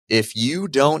if you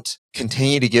don't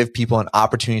continue to give people an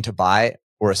opportunity to buy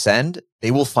or ascend, they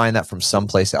will find that from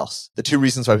someplace else. The two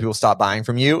reasons why people stop buying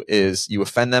from you is you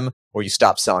offend them or you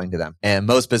stop selling to them. And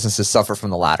most businesses suffer from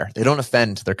the latter. They don't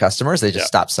offend their customers. They just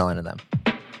stop selling to them.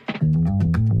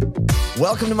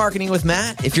 Welcome to Marketing with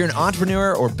Matt. If you're an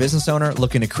entrepreneur or business owner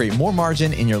looking to create more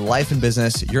margin in your life and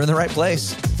business, you're in the right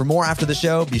place. For more after the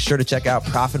show, be sure to check out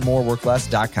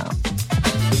profitmoreworkless.com.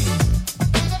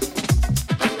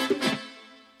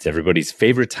 It's everybody's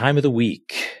favorite time of the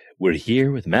week. We're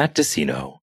here with Matt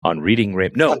Decino on Reading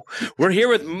Rape. No, we're here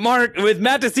with Matt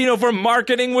Decino for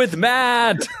Marketing with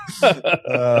Matt.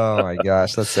 Oh my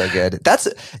gosh, that's so good. That's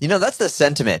the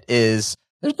sentiment is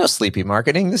there's no sleepy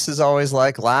marketing. This is always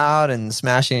like loud and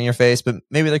smashing in your face, but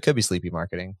maybe there could be sleepy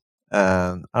marketing.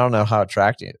 I don't know how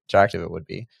attractive it would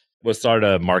be. We'll start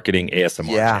a marketing ASMR.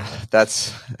 Yeah,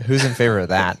 that's who's in favor of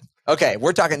that. Okay,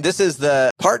 we're talking. This is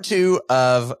the part 2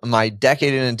 of my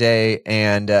decade in a day.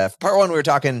 And part 1, we were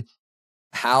talking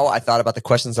how I thought about the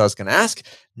questions I was going to ask.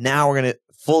 Now we're going to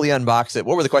fully unbox it.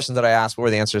 What were the questions that I asked? What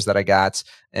were the answers that I got?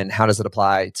 And how does it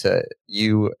apply to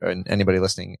you and anybody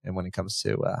listening and when it comes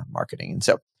to marketing? And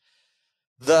so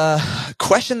the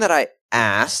question that I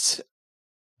asked,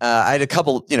 I had a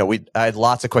couple, I had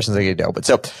lots of questions I could know, but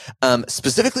so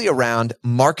specifically around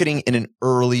marketing in an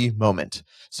early moment.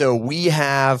 So we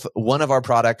have one of our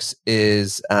products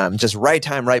is just right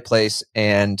time, right place,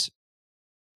 and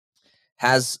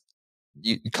has,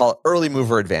 you call it early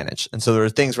mover advantage. And so there are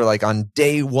things where like on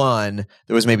day one,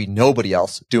 there was maybe nobody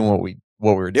else doing what we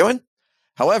were doing.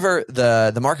 However,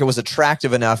 the market was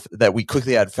attractive enough that we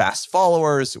quickly had fast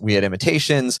followers. We had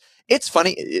imitations. It's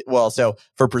funny. So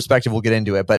for perspective, we'll get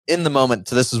into it. But in the moment,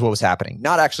 so this is what was happening.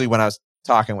 Not actually when I was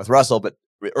talking with Russell, but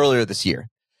earlier this year.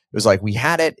 It was like we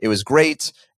had it. It was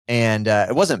great. And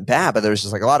it wasn't bad, but there was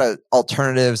just like a lot of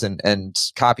alternatives and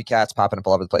copycats popping up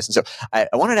all over the place. And so I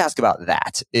wanted to ask about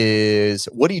that is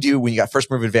what do you do when you got first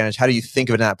mover advantage? How do you think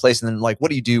of it in that place? And then like, what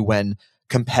do you do when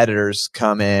competitors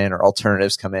come in or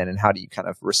alternatives come in? And how do you kind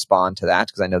of respond to that?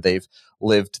 Because I know they've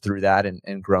lived through that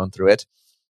and grown through it.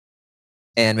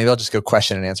 And maybe I'll just go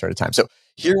question and answer at a time. So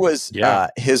here was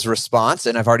his response,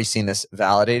 and I've already seen this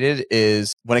validated,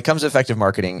 is when it comes to effective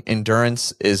marketing,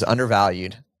 endurance is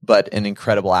undervalued, but an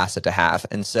incredible asset to have.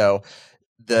 And so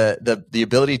the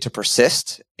ability to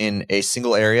persist in a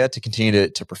single area, to continue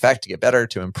to perfect, to get better,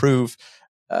 to improve,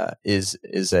 is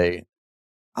a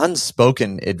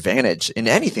unspoken advantage in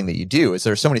anything that you do. Is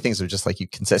there are so many things that are just like you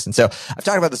consistent. So I've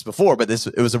talked about this before, but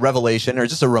it was a revelation or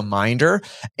just a reminder.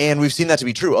 And we've seen that to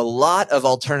be true. A lot of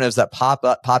alternatives that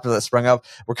popular that sprung up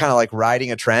were kind of like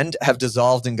riding a trend, have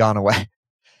dissolved and gone away.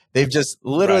 They've just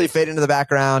literally faded into the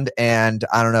background. And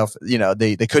I don't know if,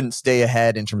 they couldn't stay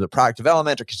ahead in terms of product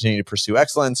development or continue to pursue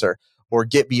excellence or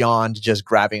get beyond just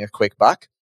grabbing a quick buck.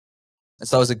 And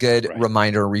so it was a good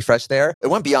reminder and refresh there. It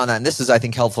went beyond that. And this is, I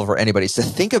think, helpful for anybody to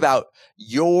think about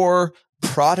your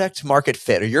product market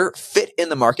fit or your fit in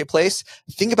the marketplace.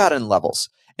 Think about it in levels.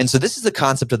 And so this is the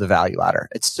concept of the value ladder.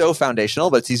 It's so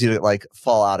foundational, but it's easy to like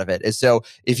fall out of it. And so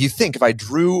if you think, if I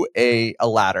drew a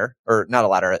ladder, or not a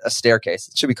ladder, a staircase,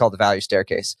 it should be called the value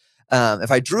staircase.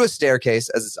 If I drew a staircase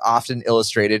as it's often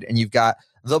illustrated, and you've got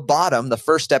the bottom, the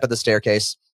first step of the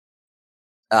staircase,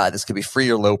 this could be free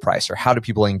or low price, or how do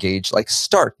people engage, like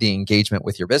start the engagement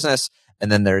with your business.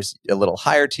 And then there's a little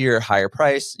higher tier, higher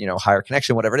price, higher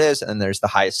connection, whatever it is. And then there's the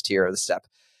highest tier of the step.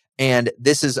 And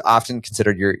this is often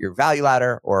considered your value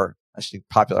ladder, or I should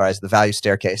popularize the value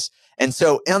staircase. And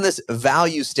so on this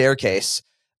value staircase,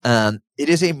 it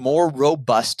is a more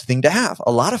robust thing to have.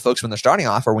 A lot of folks, when they're starting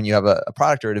off, or when you have a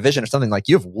product or a division or something, like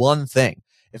you have one thing.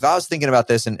 If I was thinking about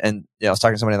this and I was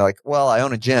talking to somebody, they're like, well, I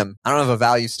own a gym. I don't have a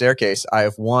value staircase. I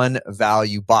have one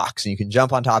value box, and you can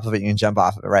jump on top of it. You can jump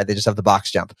off of it, right? They just have the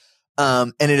box jump.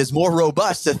 And it is more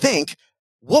robust to think,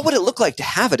 what would it look like to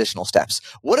have additional steps?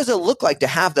 What does it look like to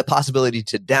have the possibility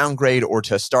to downgrade or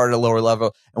to start at a lower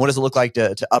level? And what does it look like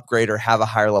to upgrade or have a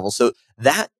higher level? So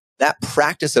that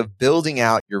practice of building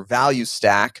out your value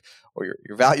stack or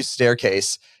your value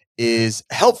staircase is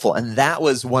helpful. And that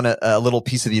was a little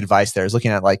piece of the advice there, is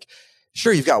looking at like,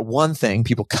 sure, you've got one thing,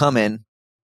 people come in,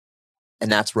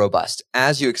 and that's robust.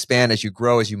 As you expand, as you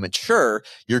grow, as you mature,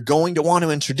 you're going to want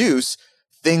to introduce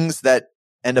things that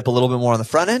end up a little bit more on the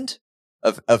front end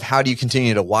of how do you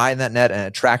continue to widen that net and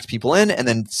attract people in. And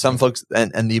then some folks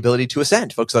and the ability to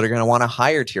ascend, folks that are going to want a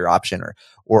higher tier option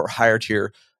or higher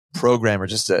tier program, or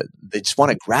they just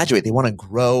want to graduate. They want to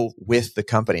grow with the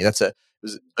company. That's a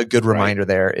good reminder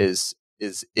there is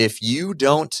if you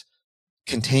don't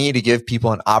continue to give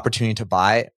people an opportunity to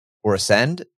buy or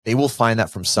ascend, they will find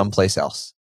that from someplace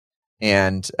else.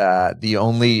 And I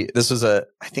think this was a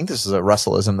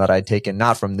Russellism that I'd taken,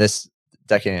 not from this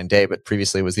decade and day, but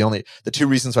previously was the two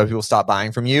reasons why people stop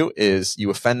buying from you is you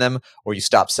offend them or you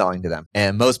stop selling to them.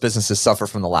 And most businesses suffer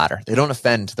from the latter. They don't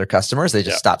offend their customers. They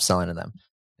just stop selling to them.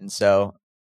 And so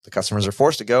the customers are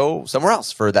forced to go somewhere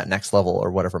else for that next level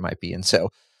or whatever it might be. And so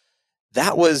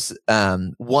that was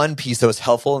one piece that was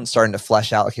helpful in starting to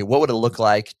flesh out, okay, what would it look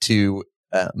like to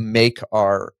make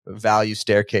our value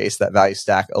staircase, that value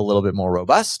stack, a little bit more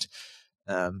robust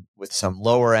with some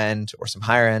lower end or some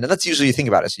higher end. And that's usually, you think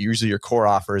about it. So usually your core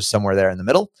offer is somewhere there in the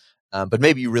middle. But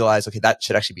maybe you realize, okay, that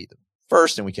should actually be the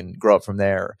first and we can grow up from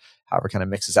there, or however it kind of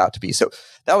mixes out to be. So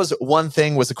that was one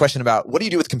thing, was the question about what do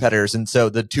you do with competitors? And so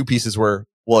the two pieces were,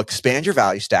 well, expand your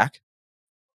value stack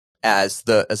as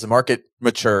the market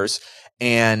matures,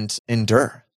 and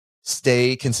endure.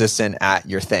 Stay consistent at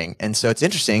your thing. And so it's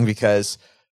interesting because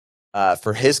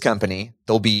for his company,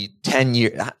 there'll be 10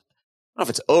 years. I don't know if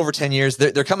it's over 10 years.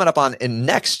 They're coming up on in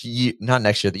next year, not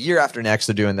next year, the year after next,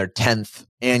 they're doing their 10th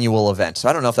annual event. So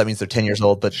I don't know if that means they're 10 years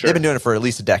old, but they've been doing it for at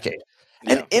least a decade.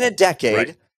 Yeah. And in a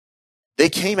decade, they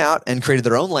came out and created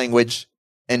their own language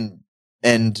and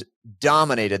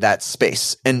dominated that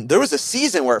space. And there was a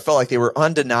season where it felt like they were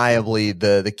undeniably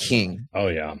the king. Oh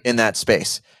yeah, in that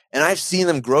space. And I've seen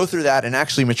them grow through that and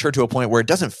actually mature to a point where it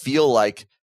doesn't feel like,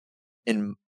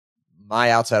 in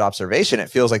my outside observation, it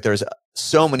feels like there's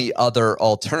so many other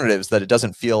alternatives that it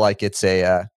doesn't feel like it's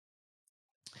a,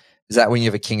 is that when you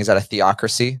have a king, is that a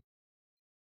theocracy?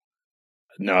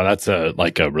 No, that's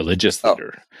like a religious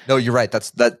leader. Oh, no, you're right.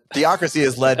 That theocracy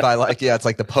is led by it's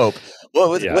like the Pope.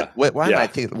 Why am I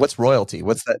thinking, what's royalty?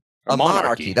 What's that? A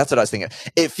monarchy. That's what I was thinking.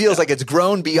 It feels like it's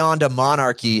grown beyond a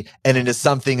monarchy and into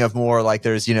something of more like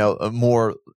there's,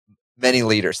 more many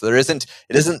leaders. So it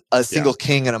isn't a single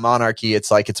king and a monarchy. It's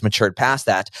like it's matured past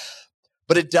that.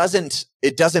 But it doesn't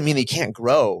mean they can't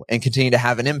grow and continue to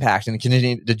have an impact and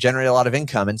continue to generate a lot of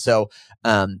income. And so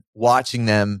watching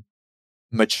them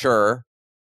mature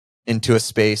into a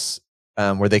space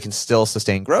where they can still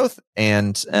sustain growth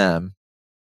and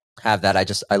have that,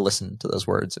 I listen to those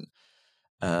words and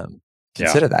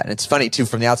consider that. And it's funny too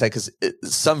from the outside, because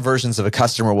some versions of a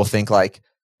customer will think like,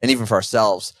 and even for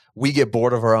ourselves, we get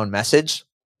bored of our own message.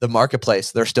 The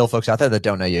marketplace, there's still folks out there that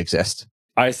don't know you exist.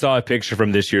 I saw a picture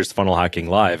from this year's Funnel Hacking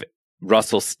Live.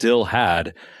 Russell still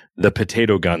had the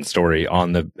potato gun story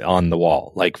on the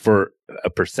wall. Like, for a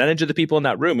percentage of the people in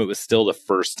that room, it was still the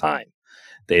first time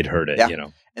they'd heard it.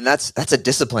 And that's a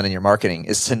discipline in your marketing,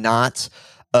 is to not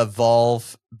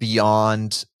evolve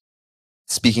beyond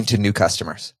speaking to new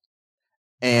customers.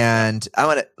 And I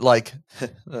want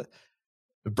to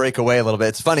break away a little bit.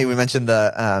 It's funny, we mentioned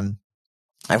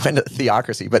I went to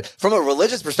theocracy, but from a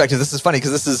religious perspective, this is funny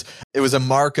because it was a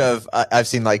mark of, I've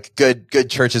seen like good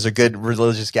churches or good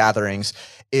religious gatherings,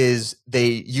 is they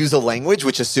use a language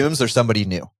which assumes there's somebody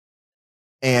new.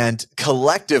 And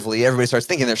collectively, everybody starts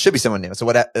thinking there should be someone new. So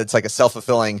it's like a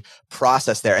self-fulfilling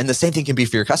process there. And the same thing can be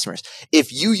for your customers.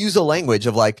 If you use a language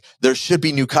of like, there should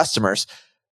be new customers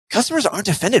aren't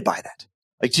offended by that.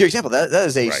 Like, to your example, that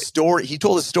is a story. He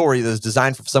told a story that was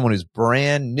designed for someone who's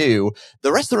brand new.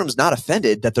 The rest of the room is not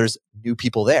offended that there's new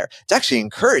people there. It's actually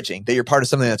encouraging that you're part of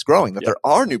something that's growing, that there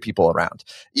are new people around,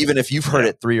 even if you've heard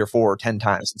it 3 or 4 or 10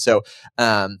 times. And so,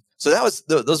 so that was,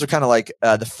 those are kind of like,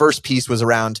 the first piece was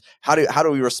around how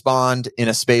do we respond in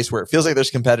a space where it feels like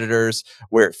there's competitors,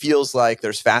 where it feels like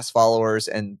there's fast followers.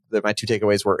 And my 2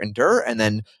 takeaways were endure, and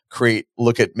then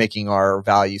look at making our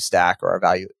value stack or our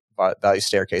value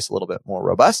staircase a little bit more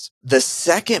robust. The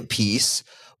second piece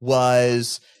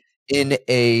was in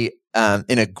a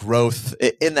growth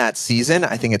in that season.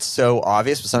 I think it's so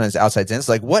obvious, but sometimes outside in. It's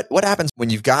like, what happens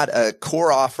when you've got a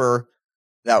core offer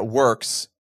that works,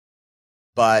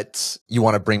 but you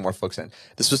want to bring more folks in?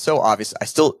 This was so obvious.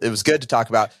 It was good to talk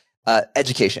about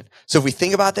education. So if we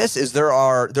think about this, is there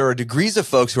are degrees of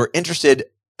folks who are interested,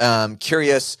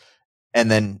 curious, and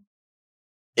then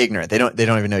ignorant. They don't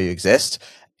even know you exist.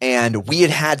 And we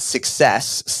had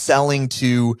success selling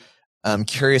to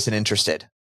curious and interested.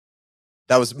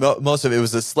 That was most of it.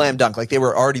 Was a slam dunk. Like, they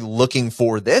were already looking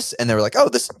for this, and they were like, "Oh,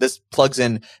 this plugs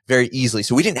in very easily."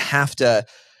 So we didn't have to,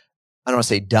 I don't want to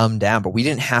say dumb down, but we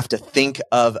didn't have to think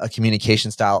of a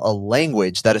communication style, a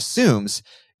language that assumes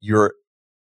you're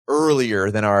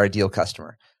earlier than our ideal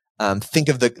customer. Think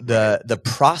of the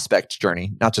prospect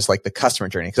journey, not just like the customer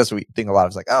journey, because that's what we think a lot of.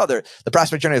 Is like, oh, the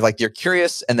prospect journey is like, you're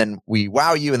curious, and then we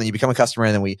wow you, and then you become a customer,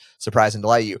 and then we surprise and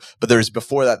delight you. But there's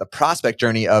before that the prospect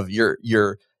journey of you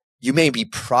may be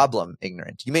problem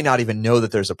ignorant. You may not even know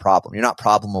that there's a problem. You're not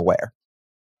problem aware.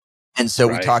 And so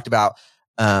we talked about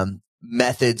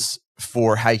methods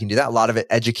for how you can do that. A lot of it,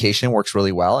 education works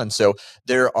really well. And so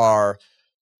there are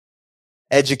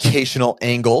educational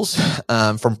angles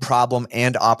from problem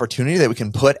and opportunity that we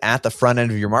can put at the front end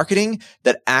of your marketing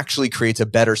that actually creates a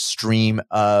better stream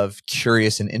of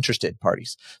curious and interested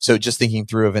parties. So just thinking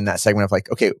through of in that segment of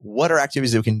like, okay, what are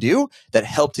activities that we can do that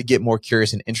help to get more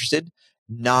curious and interested,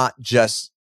 not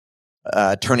just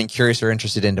turning curious or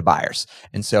interested into buyers.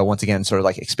 And so once again, sort of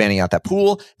like expanding out that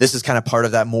pool. This is kind of part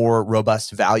of that more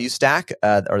robust value stack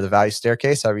or the value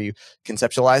staircase, however you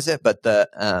conceptualize it. But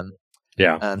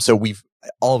so we've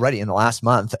already in the last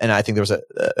month, and I think there was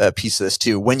a piece of this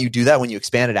too. When you do that, when you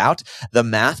expand it out, the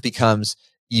math becomes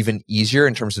even easier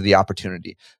in terms of the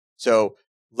opportunity. So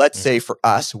let's say for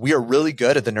us, we are really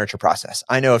good at the nurture process.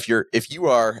 I know if you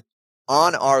are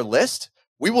on our list,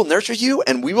 we will nurture you,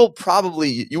 and you will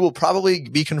probably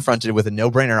be confronted with a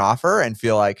no-brainer offer and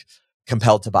feel like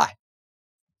compelled to buy.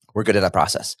 We're good at that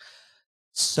process.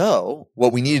 So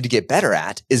what we needed to get better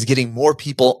at is getting more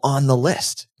people on the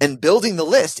list. And building the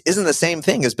list isn't the same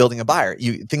thing as building a buyer.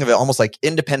 You think of it almost like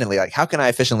independently, like how can I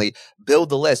efficiently build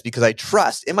the list? Because I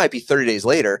trust it might be 30 days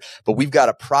later, but we've got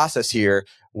a process here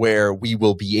where we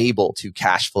will be able to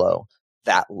cash flow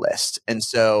that list. And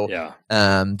so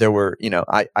there were,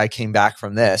 I came back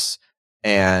from this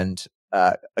and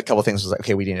a couple of things was like,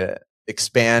 okay, we need to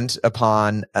expand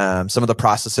upon some of the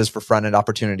processes for front end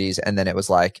opportunities. And then it was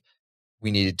like, we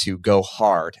needed to go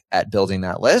hard at building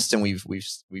that list, and we've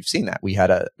seen that. We had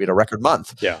a record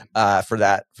month for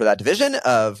that division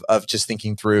of just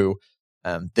thinking through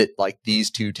that, like, these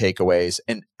two takeaways.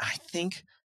 And I think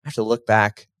I have to look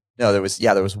back. No,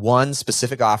 there was one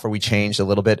specific offer we changed a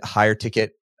little bit higher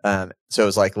ticket. So it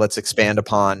was like, let's expand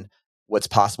upon what's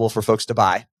possible for folks to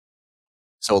buy.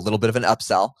 So a little bit of an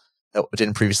upsell that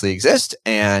didn't previously exist,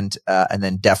 and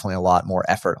then definitely a lot more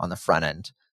effort on the front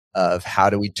end of how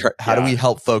do we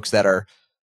help folks that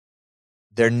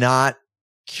they're not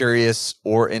curious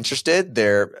or interested,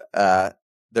 they're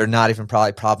not even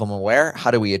probably problem aware.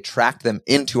 How do we attract them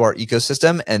into our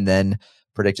ecosystem and then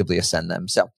predictably ascend them?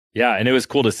 So yeah, and it was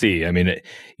cool to see. I mean,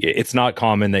 it's not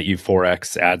common that you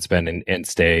 4x ad spend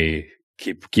and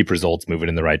keep results moving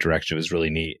in the right direction. It was really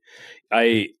neat.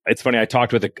 It's funny. I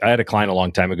had a client a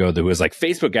long time ago who was like,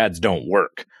 Facebook ads don't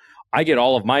work. I get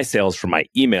all of my sales from my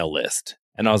email list.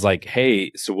 And I was like,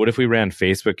 hey, so what if we ran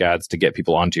Facebook ads to get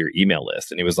people onto your email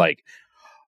list? And he was like,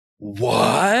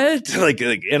 what? Like,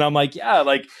 and I'm like, yeah,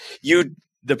 like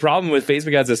the problem with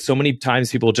Facebook ads is so many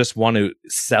times people just want to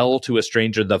sell to a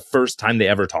stranger the first time they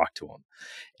ever talk to them.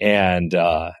 And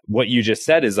what you just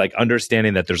said is like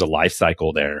understanding that there's a life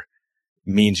cycle there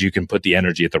means you can put the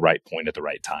energy at the right point at the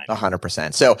right time.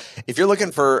 100%. So if you're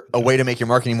looking for a way to make your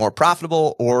marketing more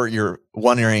profitable, or you're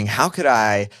wondering, how could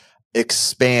I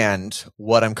expand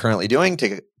what I'm currently doing,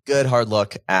 take a good hard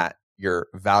look at your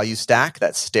value stack,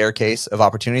 that staircase of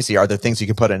opportunities. See, are there things you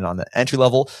can put in on the entry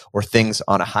level or things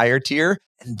on a higher tier,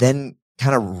 and then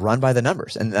kind of run by the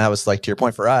numbers. And that was like, to your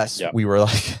point, for us, we were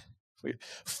like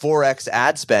 4x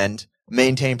ad spend,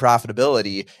 maintain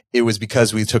profitability. It was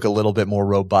because we took a little bit more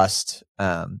robust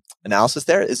analysis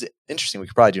there. Is interesting. We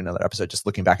could probably do another episode just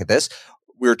looking back at this.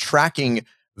 We're tracking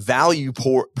value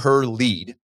per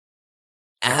lead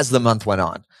as the month went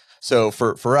on. So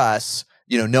for us,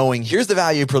 knowing here's the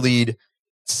value per lead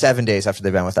 7 days after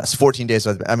they've been with us, 14 days.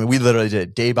 I mean, we literally did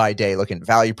it day by day, looking at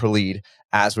value per lead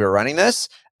as we were running this.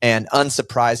 And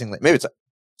unsurprisingly, maybe it's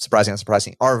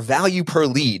unsurprising, our value per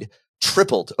lead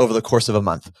tripled over the course of a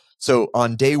month. So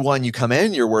on day one, you come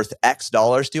in, you're worth X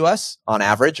dollars to us on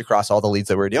average across all the leads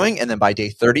that we're doing. And then by day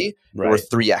 30, you're worth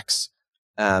 3X.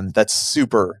 That's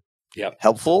super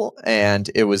helpful. And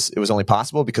it was only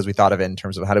possible because we thought of it in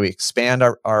terms of how do we expand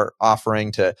our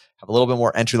offering to have a little bit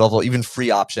more entry level, even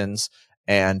free options,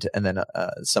 and then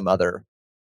some other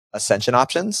ascension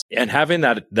options. And having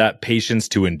that patience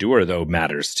to endure, though,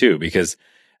 matters too, because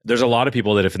there's a lot of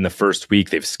people that if in the first week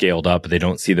they've scaled up, they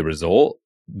don't see the result,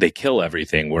 they kill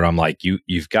everything. Where I'm like,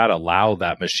 you've got to allow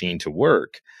that machine to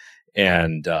work.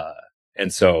 And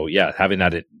so, having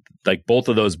that, like both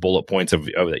of those bullet points of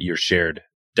that you're shared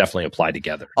definitely apply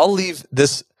together. I'll leave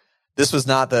this. This was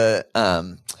not the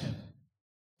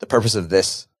purpose of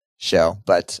this show,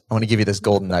 but I want to give you this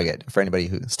golden nugget for anybody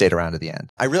who stayed around to the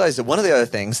end. I realized that one of the other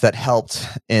things that helped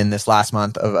in this last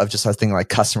month of just our thing like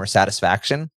customer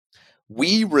satisfaction,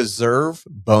 we reserve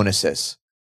bonuses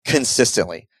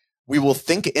consistently. We will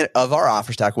think of our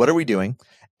offer stack. What are we doing?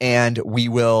 And we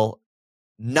will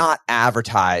not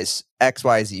advertise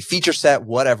XYZ feature set,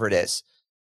 whatever it is,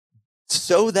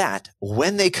 so that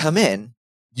when they come in,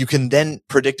 you can then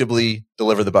predictably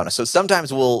deliver the bonus. So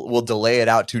sometimes we'll delay it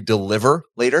out to deliver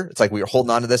later. It's like we were holding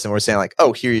on to this and we're saying like,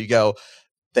 oh, here you go.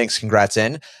 Thanks, congrats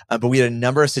in. But we had a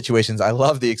number of situations. I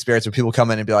love the experience where people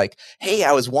come in and be like, hey,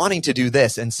 I was wanting to do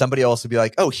this. And somebody else would be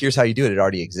like, oh, here's how you do it. It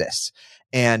already exists.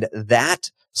 And that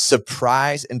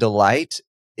surprise and delight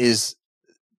is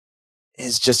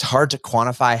just hard to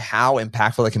quantify how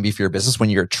impactful it can be for your business when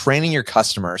you're training your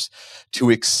customers to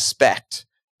expect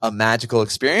a magical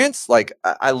experience. Like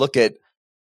I look at,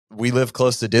 we live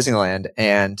close to Disneyland,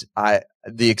 and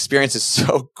the experience is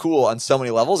so cool on so many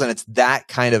levels, and it's that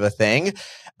kind of a thing.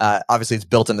 Obviously, it's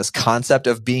built in this concept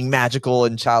of being magical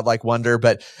and childlike wonder,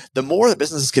 but the more that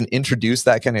businesses can introduce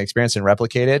that kind of experience and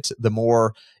replicate it, the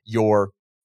more your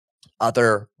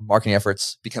other marketing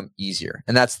efforts become easier.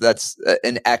 And that's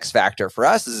an X factor for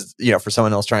us is, for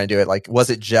someone else trying to do it. Like,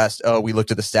 was it just, oh, we looked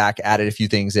at the stack, added a few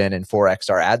things in and 4X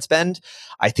our ad spend?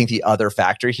 I think the other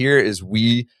factor here is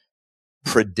we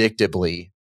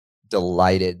predictably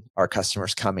delighted our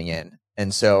customers coming in.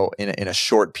 And so in a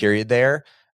short period there,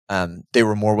 they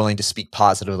were more willing to speak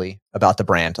positively about the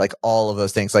brand, like all of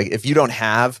those things. Like if you don't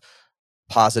have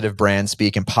positive brand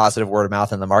speak and positive word of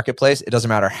mouth in the marketplace, it doesn't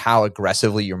matter how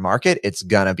aggressively you market, it's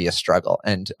going to be a struggle.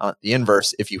 And on the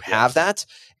inverse, if you have that,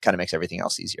 it kind of makes everything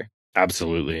else easier.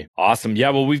 Absolutely. Awesome.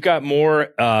 Yeah, well, we've got more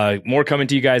coming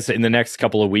to you guys in the next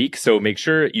couple of weeks. So make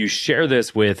sure you share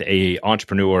this with a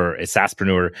entrepreneur, a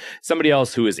SaaSpreneur, somebody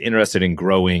else who is interested in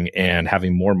growing and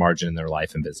having more margin in their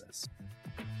life and business.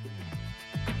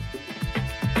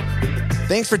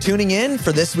 Thanks for tuning in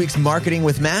for this week's Marketing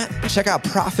with Matt. Check out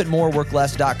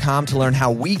profitmoreworkless.com to learn how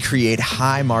we create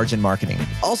high margin marketing.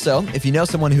 Also, if you know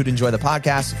someone who'd enjoy the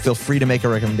podcast, feel free to make a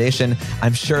recommendation.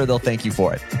 I'm sure they'll thank you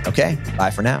for it. Okay, bye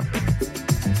for now.